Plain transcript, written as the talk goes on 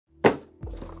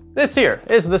This here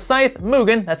is the Scythe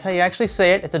Mugen. That's how you actually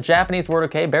say it. It's a Japanese word,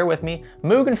 okay? Bear with me.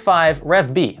 Mugen 5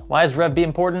 Rev.B. Why is Rev.B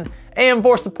important?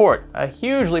 AM4 support, a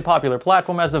hugely popular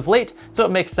platform as of late, so it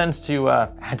makes sense to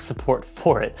add support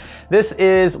for it. This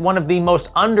is one of the most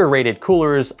underrated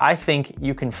coolers I think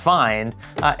you can find,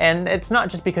 and it's not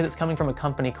just because it's coming from a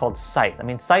company called Scythe. I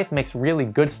mean, Scythe makes really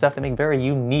good stuff. They make very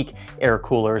unique air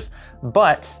coolers,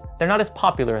 but they're not as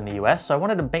popular in the US, so I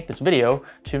wanted to make this video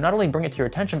to not only bring it to your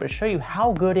attention, but show you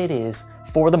how good it is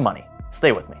for the money.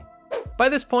 Stay with me. By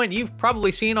this point, you've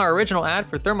probably seen our original ad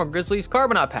for Thermal Grizzly's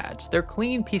Carbonite pads. They're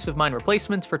clean, peace-of-mind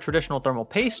replacements for traditional thermal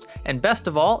paste, and best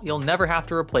of all, you'll never have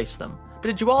to replace them. But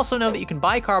did you also know that you can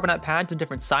buy Carbonite pads in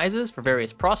different sizes for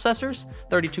various processors?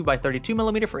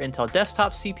 32x32mm for Intel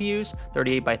desktop CPUs,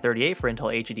 38x38 for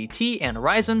Intel HEDT and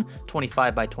Ryzen,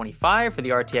 25x25 for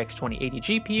the RTX 2080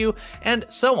 GPU, and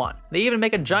so on. They even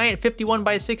make a giant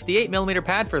 51x68mm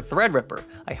pad for Threadripper.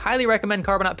 I highly recommend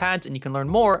Carbonite pads, and you can learn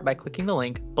more by clicking the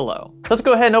link below. Let's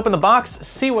go ahead and open the box,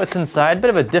 see what's inside.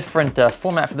 Bit of a different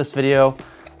format for this video.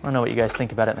 I don't know what you guys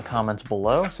think about it in the comments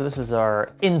below. So this is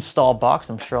our install box.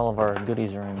 I'm sure all of our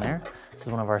goodies are in there. This is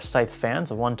one of our Scythe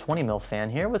fans, a 120mm fan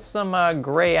here with some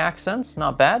gray accents,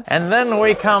 not bad. And then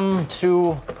we come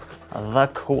to the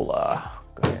cooler.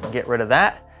 Go ahead and get rid of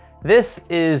that. This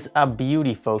is a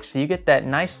beauty, folks. So you get that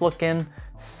nice looking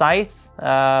Scythe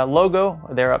logo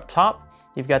there up top.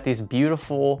 You've got these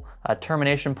beautiful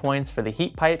termination points for the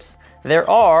heat pipes. There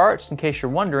are, just in case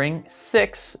you're wondering,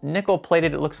 6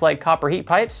 nickel-plated, it looks like, copper heat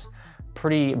pipes.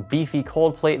 Pretty beefy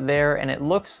cold plate there, and it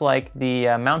looks like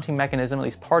the mounting mechanism, at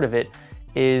least part of it,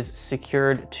 is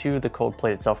secured to the cold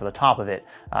plate itself, or the top of it.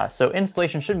 So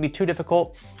installation shouldn't be too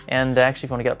difficult. And actually, if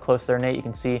you want to get up close there, Nate, you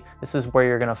can see this is where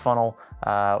you're going to funnel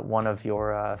one of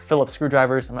your Phillips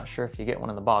screwdrivers. I'm not sure if you get one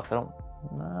in the box. I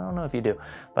don't know if you do,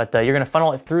 but you're going to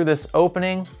funnel it through this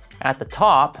opening at the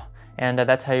top, and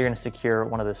that's how you're going to secure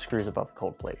one of the screws above the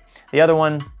cold plate. The other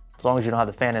one, as long as you don't have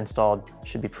the fan installed,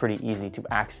 should be pretty easy to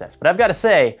access. But I've got to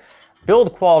say,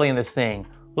 build quality in this thing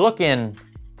looking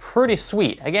pretty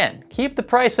sweet. Again, keep the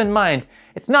price in mind.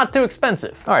 It's not too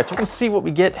expensive. All right, so we can see what we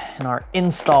get in our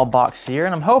install box here,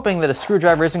 and I'm hoping that a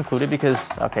screwdriver is included because,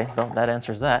 okay, so that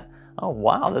answers that. Oh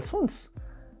wow, this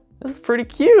is pretty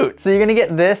cute. So you're gonna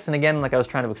get this, and again, like I was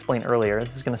trying to explain earlier,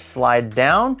 this is gonna slide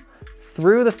down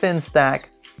through the fin stack,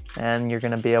 and you're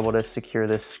gonna be able to secure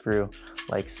this screw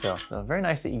like so. So very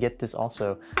nice that you get this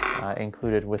also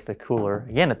included with the cooler,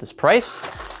 again, at this price.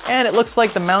 And it looks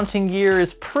like the mounting gear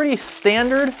is pretty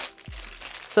standard.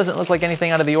 This doesn't look like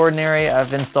anything out of the ordinary.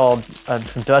 I've installed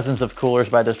dozens of coolers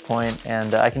by this point,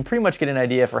 and I can pretty much get an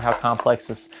idea for how complex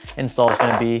this install is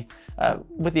gonna be,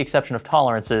 with the exception of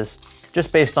tolerances,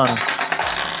 just based on,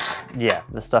 yeah,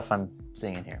 the stuff I'm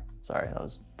seeing in here. Sorry, that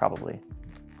was probably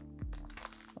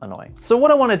annoying. So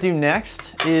what I want to do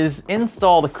next is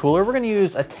install the cooler. We're going to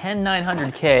use a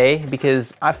 10900K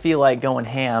because I feel like going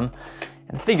ham,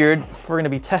 and figured if we're going to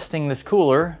be testing this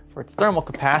cooler for its thermal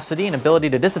capacity and ability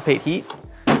to dissipate heat,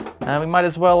 we might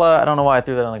as well, I don't know why I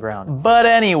threw that on the ground. But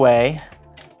anyway,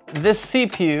 this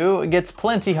CPU gets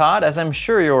plenty hot, as I'm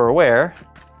sure you're aware.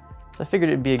 So I figured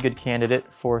it'd be a good candidate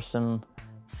for some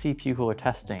CPU cooler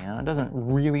testing. Now, it doesn't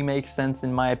really make sense,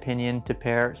 in my opinion, to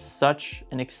pair such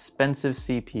an expensive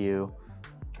CPU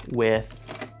with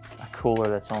a cooler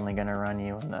that's only gonna run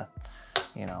you in the,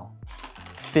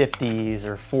 50s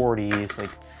or 40s. Like,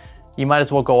 you might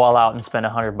as well go all out and spend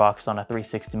 $100 on a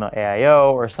 360mm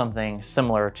AIO or something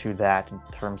similar to that in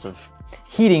terms of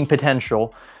heating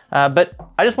potential. But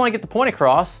I just want to get the point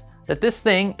across that this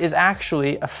thing is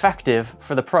actually effective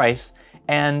for the price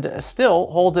and still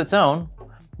holds its own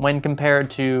when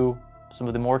compared to some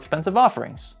of the more expensive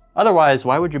offerings. Otherwise,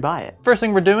 why would you buy it? First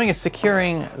thing we're doing is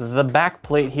securing the back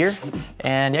plate here,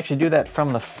 and you actually do that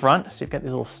from the front. So you've got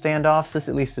these little standoffs. This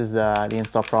at least is the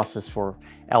install process for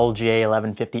LGA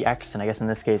 1150X, and I guess in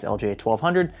this case LGA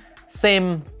 1200.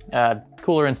 Same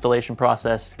cooler installation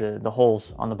process. The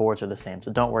holes on the boards are the same,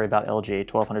 so don't worry about LGA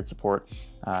 1200 support.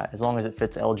 As long as it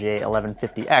fits LGA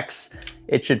 1150X,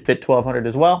 it should fit 1200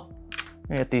 as well.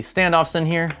 We're gonna get these standoffs in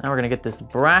here. Now we're gonna get this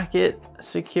bracket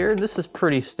secured. This is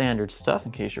pretty standard stuff,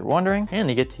 in case you're wondering. And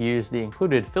you get to use the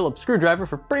included Phillips screwdriver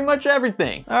for pretty much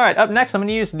everything. All right, up next, I'm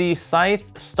gonna use the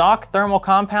Scythe stock thermal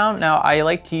compound. Now, I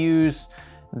like to use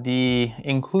the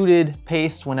included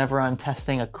paste whenever I'm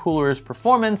testing a cooler's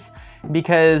performance,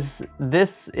 because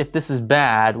this, if this is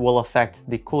bad, will affect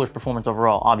the cooler's performance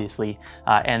overall, obviously.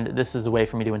 And this is a way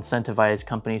for me to incentivize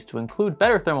companies to include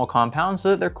better thermal compounds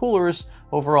so that their coolers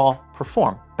overall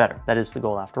perform better. That is the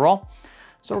goal after all.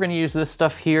 So we're gonna use this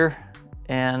stuff here,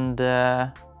 and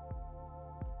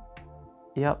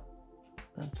yep,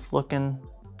 that's looking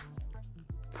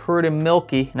pretty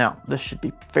milky. Now, this should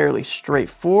be fairly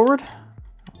straightforward.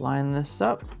 Line this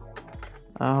up.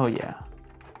 Oh yeah,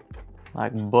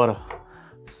 like butter.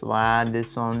 Slide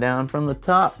this on down from the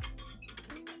top.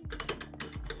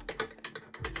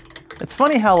 It's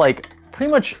funny how like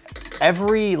pretty much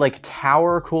every like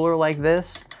tower cooler like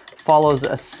this follows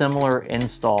a similar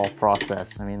install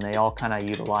process. I mean, they all kind of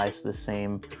utilize the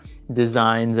same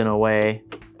designs in a way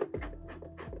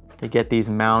to get these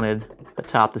mounted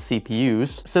atop the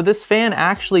CPUs. So this fan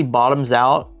actually bottoms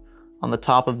out on the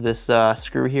top of this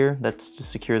screw here. That's to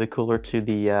secure the cooler to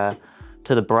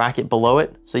the bracket below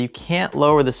it. So you can't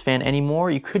lower this fan anymore.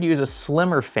 You could use a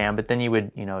slimmer fan, but then you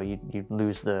would, you know, you'd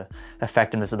lose the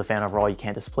effectiveness of the fan overall. You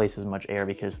can't displace as much air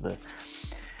because the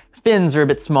fins are a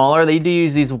bit smaller. They do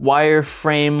use these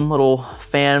wireframe little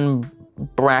fan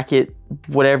bracket,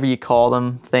 whatever you call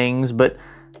them, things, but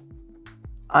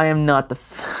I am not the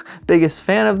biggest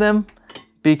fan of them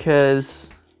because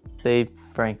they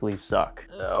frankly suck.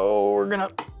 So we're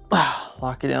gonna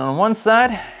lock it down on one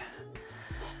side.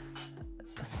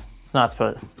 It's not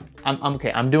supposed, I'm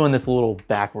okay, I'm doing this a little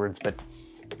backwards, but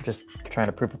just trying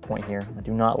to prove a point here. I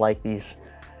do not like these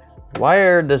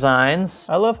wire designs.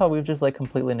 I love how we've just like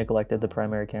completely neglected the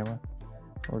primary camera.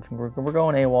 We're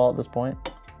going AWOL at this point.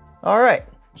 All right,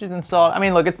 she's installed. I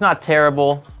mean, look, it's not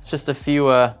terrible. It's just a few,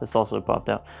 this also popped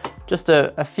out. Just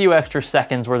a few extra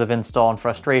seconds worth of install and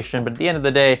frustration, but at the end of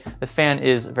the day, the fan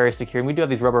is very secure. And we do have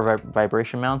these rubber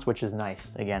vibration mounts, which is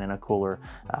nice, again, in a cooler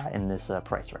in this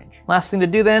price range. Last thing to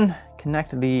do then,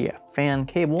 connect the fan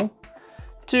cable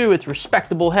to its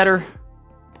respectable header.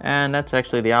 And that's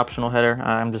actually the optional header.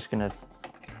 I'm just gonna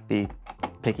be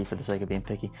picky for the sake of being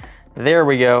picky. There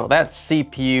we go, that's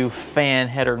CPU fan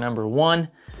header number 1.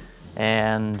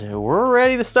 And we're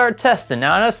ready to start testing.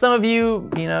 Now, I know some of you,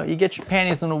 you get your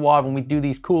panties in a wad when we do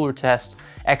these cooler tests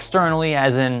externally,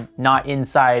 as in not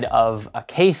inside of a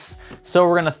case. So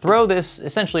we're gonna throw this,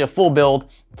 essentially a full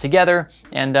build, together,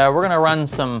 and we're gonna run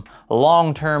some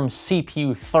long-term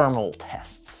CPU thermal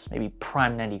tests, maybe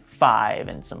Prime 95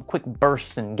 and some quick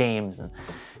bursts in games, and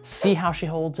see how she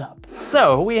holds up.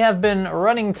 So we have been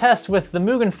running tests with the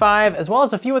Mugen 5 as well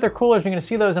as a few other coolers. You're gonna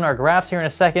see those in our graphs here in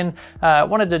a second.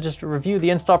 Wanted to just review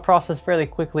the install process fairly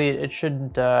quickly. It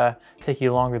shouldn't take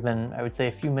you longer than, I would say,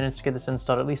 a few minutes to get this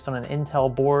installed, at least on an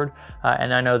Intel board.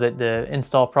 And I know that the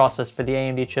install process for the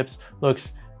AMD chips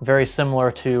looks very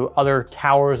similar to other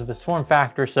towers of this form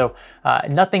factor, so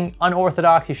nothing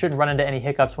unorthodox. You shouldn't run into any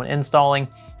hiccups when installing.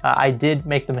 I did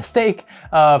make the mistake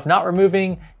of not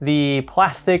removing the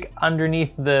plastic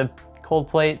underneath the cold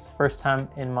plates. First time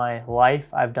in my life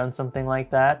I've done something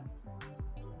like that.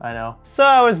 I know. So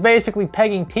I was basically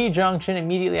pegging T-junction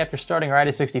immediately after starting our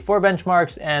ID64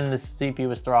 benchmarks, and the CPU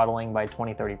was throttling by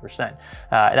 20–30%.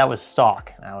 That was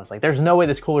stock. And I was like, there's no way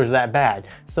this cooler is that bad.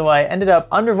 So I ended up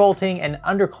undervolting and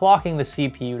underclocking the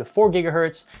CPU to 4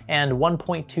 gigahertz and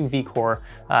 1.2 V-core,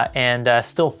 and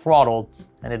still throttled.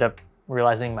 Ended up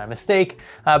realizing my mistake,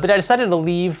 but I decided to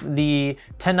leave the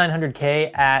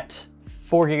 10900K at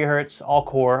 4 gigahertz, all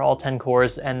core, all 10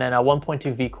 cores, and then a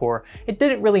 1.2 V core. It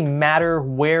didn't really matter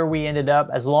where we ended up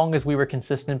as long as we were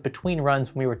consistent between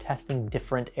runs when we were testing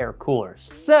different air coolers.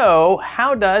 So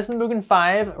how does the Mugen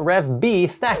 5 Rev.B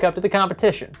stack up to the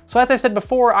competition? So as I said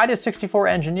before,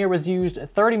 ID64 Engineer was used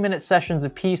 30-minute sessions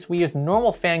apiece. We used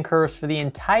normal fan curves for the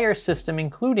entire system,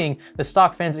 including the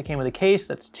stock fans that came with a case.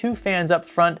 That's 2 fans up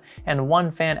front and 1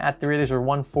 fan at the rear. These are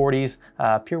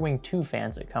 140s, Pure Wing 2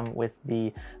 fans that come with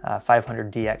the 500DX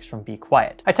from Be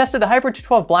Quiet. I tested the Hyper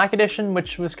 212 Black Edition,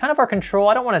 which was kind of our control.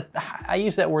 I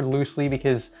use that word loosely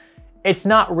because it's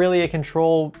not really a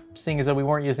control, seeing as though we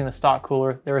weren't using the stock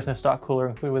cooler. There was no stock cooler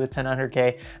included with the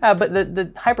 10900K. But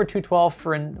the Hyper 212,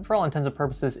 for all intents and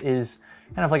purposes, is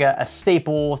kind of like a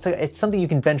staple. It's something you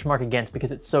can benchmark against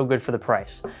because it's so good for the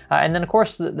price. And then of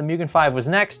course the Mugen 5 was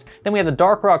next. Then we have the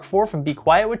Dark Rock 4 from Be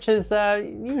Quiet, which is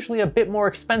usually a bit more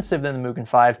expensive than the Mugen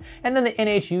 5. And then the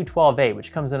NHU12A,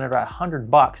 which comes in at about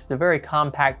 $100. It's a very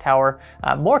compact tower,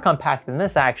 more compact than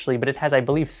this actually, but it has, I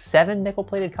believe, 7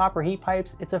 nickel-plated copper heat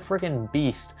pipes. It's a friggin'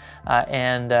 beast,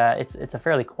 and it's a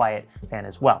fairly quiet fan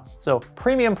as well. So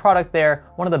premium product there,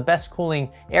 one of the best cooling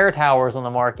air towers on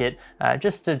the market,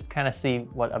 just to kind of see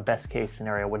what a best case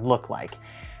scenario would look like.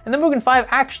 and the Mugen 5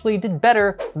 actually did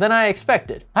better than I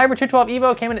expected. Hyper 212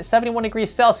 Evo came in at 71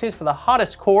 degrees Celsius for the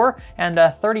hottest core and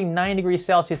 39 degrees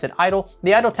Celsius at idle.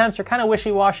 The idle temps are kind of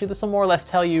wishy-washy. This will more or less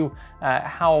tell you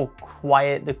how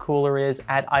quiet the cooler is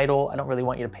at idle. I don't really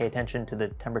want you to pay attention to the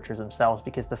temperatures themselves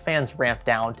because the fans ramp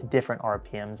down to different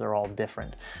RPMs. They're all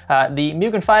different. The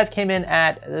Mugen 5 came in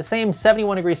at the same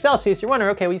 71 degrees Celsius. You're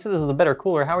wondering, okay, well, you said this is a better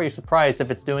cooler. How are you surprised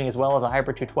if it's doing as well as a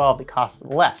Hyper 212 that costs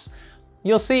less?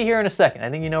 You'll see here in a second.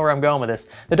 I think you know where I'm going with this.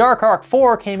 The Dark Arc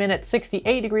 4 came in at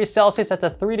 68 degrees Celsius. That's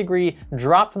a 3-degree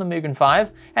drop from the Mugen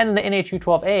 5. And then the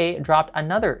NH212A dropped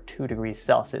another 2 degrees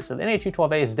Celsius. So the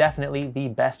NH212A is definitely the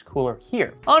best cooler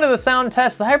here. On to the sound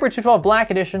test. The Hyper 212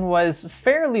 Black Edition was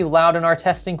fairly loud in our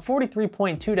testing,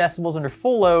 43.2 decibels under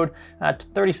full load,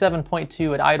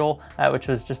 37.2 at idle, which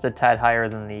was just a tad higher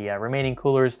than the remaining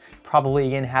coolers. Probably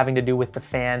again having to do with the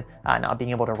fan not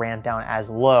being able to ramp down as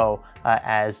low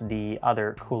as the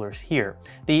other coolers here.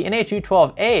 The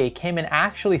NH212A came in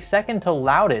actually second to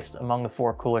loudest among the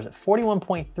 4 coolers at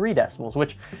 41.3 decibels,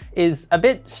 which is a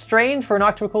bit strange for an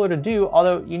Octo cooler to do,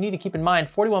 although you need to keep in mind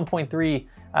 41.3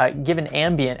 given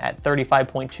ambient at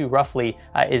 35.2 roughly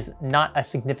is not a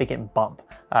significant bump.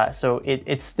 So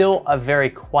it's still a very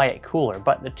quiet cooler,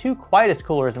 but the 2 quietest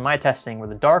coolers in my testing were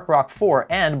the Dark Rock 4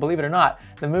 and, believe it or not,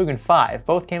 the Mugen 5.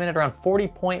 Both came in at around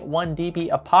 40.1 dB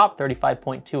a pop,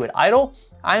 35.2 at idle.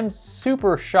 I'm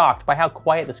super shocked by how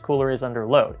quiet this cooler is under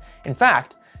load. In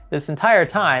fact, this entire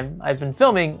time, I've been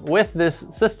filming with this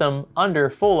system under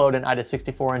full load in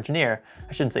IDA64 Engineer.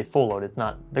 I shouldn't say full load, it's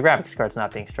not, the graphics card's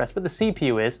not being stressed, but the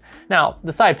CPU is. Now,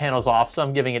 the side panel's off, so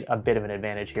I'm giving it a bit of an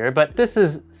advantage here, but this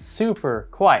is super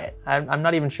quiet. I'm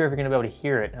not even sure if you're gonna be able to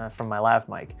hear it from my lav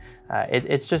mic.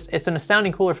 It's an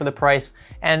astounding cooler for the price,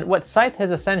 and what Scythe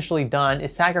has essentially done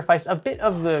is sacrificed a bit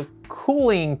of the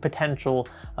cooling potential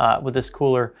with this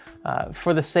cooler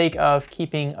for the sake of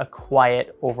keeping a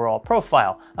quiet overall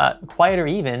profile. Quieter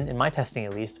even, in my testing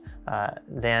at least,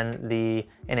 than the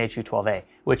NH212A,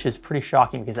 which is pretty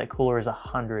shocking because that cooler is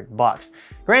 $100.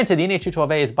 Granted, the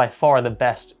NH212A is by far the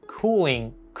best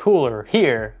cooling cooler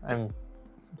here. I'm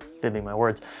fibbing my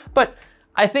words, but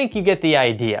I think you get the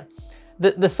idea.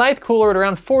 The Scythe cooler at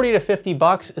around 40 to 50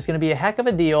 bucks is going to be a heck of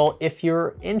a deal if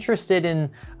you're interested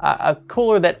in a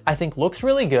cooler that I think looks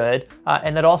really good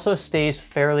and that also stays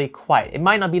fairly quiet. It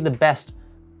might not be the best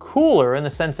cooler in the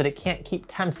sense that it can't keep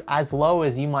temps as low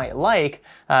as you might like,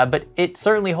 but it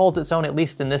certainly holds its own, at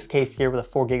least in this case here with a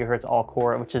 4 gigahertz all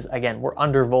core, which is, again, we're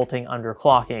undervolting,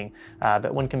 underclocking,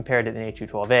 but when compared to the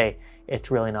NH212A, it's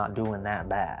really not doing that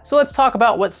bad. So let's talk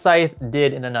about what Scythe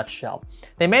did in a nutshell.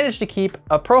 They managed to keep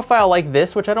a profile like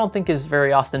this, which I don't think is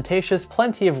very ostentatious,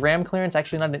 plenty of RAM clearance,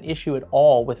 actually not an issue at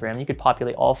all with RAM. You could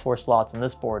populate all 4 slots in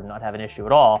this board and not have an issue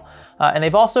at all. And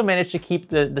they've also managed to keep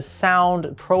the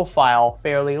sound profile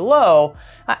fairly low,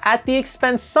 at the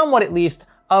expense, somewhat at least,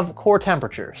 of core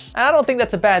temperatures. And I don't think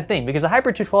that's a bad thing because the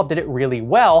Hyper 212 did it really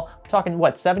well. We're talking,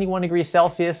 what, 71 degrees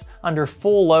Celsius under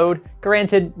full load.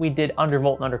 Granted, we did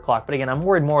undervolt and underclock, but again, I'm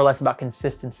worried more or less about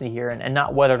consistency here and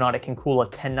not whether or not it can cool a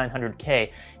 10900K.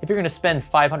 If you're gonna spend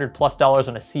 $500+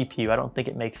 on a CPU, I don't think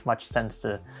it makes much sense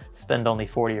to spend only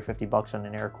 40 or 50 bucks on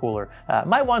an air cooler.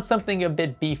 Might want something a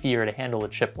bit beefier to handle a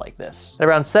chip like this. At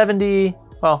around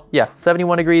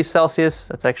 71 degrees Celsius.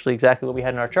 That's actually exactly what we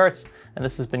had in our charts. And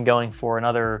this has been going for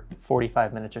another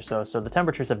 45 minutes or so. So the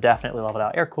temperatures have definitely leveled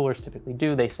out. Air coolers typically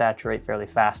do, they saturate fairly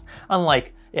fast.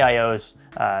 Unlike AIOs,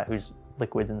 whose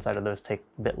liquids inside of those take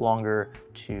a bit longer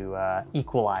to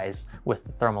equalize with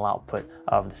the thermal output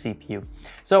of the CPU.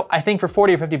 So I think for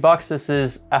 40 or 50 bucks, this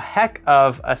is a heck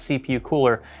of a CPU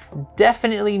cooler.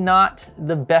 Definitely not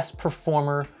the best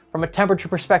performer from a temperature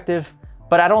perspective,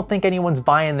 but I don't think anyone's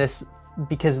buying this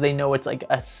because they know it's like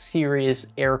a serious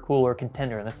air cooler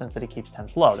contender in the sense that it keeps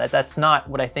temps low. That's not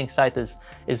what I think Scythe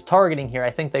is targeting here.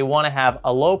 I think they want to have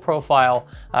a low profile,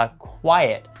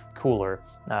 quiet cooler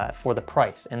for the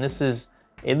price. And this is,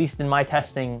 at least in my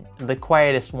testing, the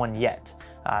quietest one yet.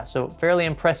 So fairly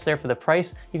impressed there for the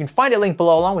price. You can find it linked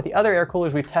below along with the other air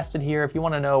coolers we've tested here. If you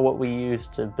want to know what we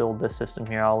used to build this system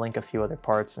here, I'll link a few other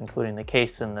parts, including the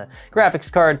case and the graphics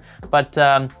card. But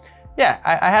yeah,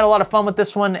 I had a lot of fun with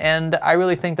this one, and I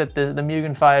really think that the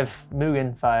Mugen 5, you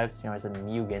know, I said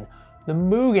Mugen, the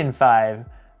Mugen 5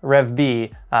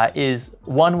 Rev.B is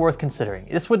one worth considering.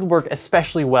 This would work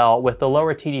especially well with the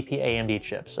lower TDP AMD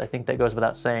chips. I think that goes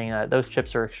without saying. Those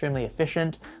chips are extremely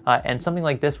efficient, and something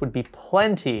like this would be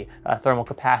plenty thermal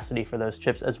capacity for those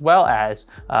chips, as well as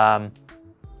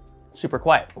super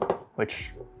quiet,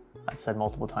 which I've said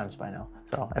multiple times by now.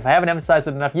 So if I haven't emphasized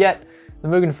it enough yet, the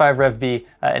Mugen 5 Rev.B,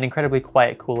 an incredibly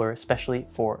quiet cooler, especially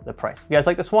for the price. If you guys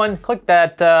like this one, click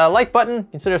that like button,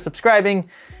 consider subscribing,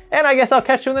 and I guess I'll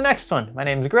catch you in the next one. My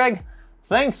name's Greg.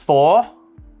 Thanks for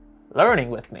learning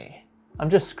with me. I'm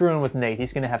just screwing with Nate.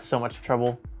 He's gonna have so much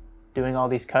trouble doing all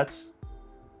these cuts.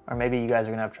 Or maybe you guys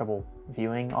are gonna have trouble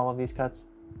viewing all of these cuts.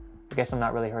 I guess I'm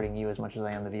not really hurting you as much as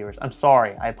I am the viewers. I'm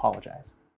sorry, I apologize.